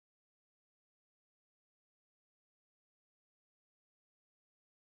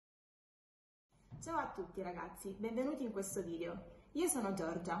Ciao a tutti ragazzi, benvenuti in questo video. Io sono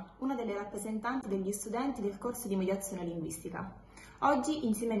Giorgia, una delle rappresentanti degli studenti del corso di mediazione linguistica. Oggi,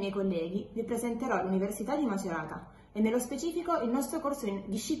 insieme ai miei colleghi, vi presenterò l'Università di Macerata e nello specifico il nostro corso di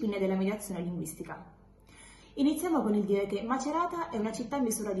discipline della mediazione linguistica. Iniziamo con il dire che Macerata è una città in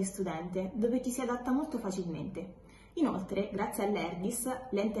misura di studente, dove ci si adatta molto facilmente. Inoltre, grazie all'ERDIS,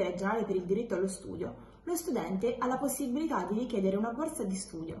 l'ente regionale per il diritto allo studio, lo studente ha la possibilità di richiedere una borsa di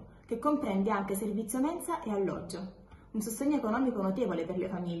studio, che comprende anche servizio mensa e alloggio, un sostegno economico notevole per le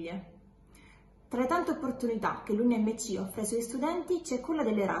famiglie. Tra le tante opportunità che l'UNMC offre ai suoi studenti c'è quella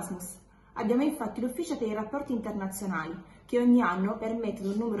dell'Erasmus. Abbiamo infatti l'Ufficio per i rapporti internazionali, che ogni anno permette ad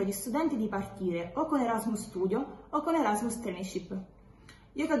un numero di studenti di partire o con Erasmus Studio o con Erasmus Traineeship.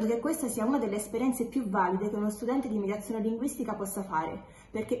 Io credo che questa sia una delle esperienze più valide che uno studente di mediazione linguistica possa fare,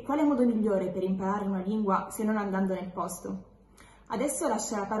 perché quale modo migliore per imparare una lingua se non andando nel posto? Adesso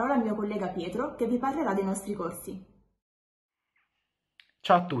lascio la parola al mio collega Pietro, che vi parlerà dei nostri corsi.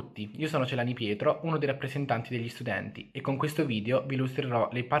 Ciao a tutti, io sono Celani Pietro, uno dei rappresentanti degli studenti, e con questo video vi illustrerò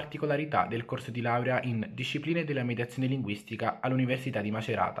le particolarità del corso di laurea in discipline della mediazione linguistica all'Università di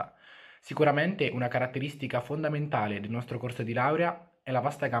Macerata. Sicuramente una caratteristica fondamentale del nostro corso di laurea è la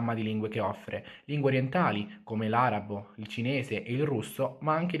vasta gamma di lingue che offre, lingue orientali come l'arabo, il cinese e il russo,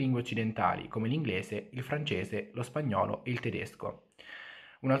 ma anche lingue occidentali come l'inglese, il francese, lo spagnolo e il tedesco.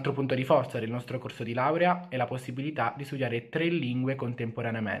 Un altro punto di forza del nostro corso di laurea è la possibilità di studiare 3 lingue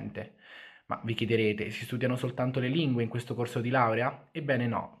contemporaneamente. Ma vi chiederete, si studiano soltanto le lingue in questo corso di laurea? Ebbene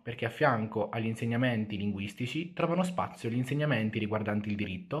no, perché a fianco agli insegnamenti linguistici trovano spazio gli insegnamenti riguardanti il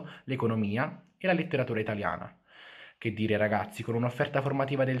diritto, l'economia e la letteratura italiana. Che dire ragazzi, con un'offerta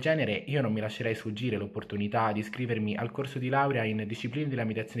formativa del genere io non mi lascerei sfuggire l'opportunità di iscrivermi al corso di laurea in discipline della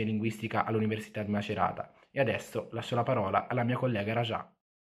mediazione linguistica all'Università di Macerata. E adesso lascio la parola alla mia collega Raja.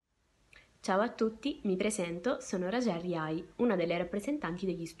 Ciao a tutti, mi presento, sono Raja Riai, una delle rappresentanti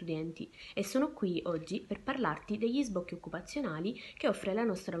degli studenti e sono qui oggi per parlarti degli sbocchi occupazionali che offre la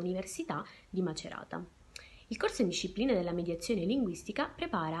nostra Università di Macerata. Il corso in discipline della mediazione linguistica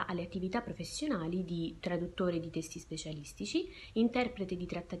prepara alle attività professionali di traduttore di testi specialistici, interprete di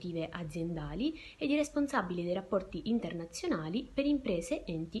trattative aziendali e di responsabile dei rapporti internazionali per imprese,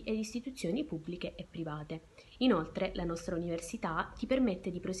 enti ed istituzioni pubbliche e private. Inoltre, la nostra università ti permette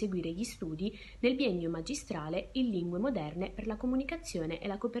di proseguire gli studi nel biennio magistrale in lingue moderne per la comunicazione e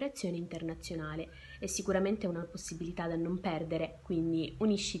la cooperazione internazionale. È sicuramente una possibilità da non perdere, quindi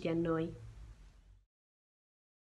unisciti a noi.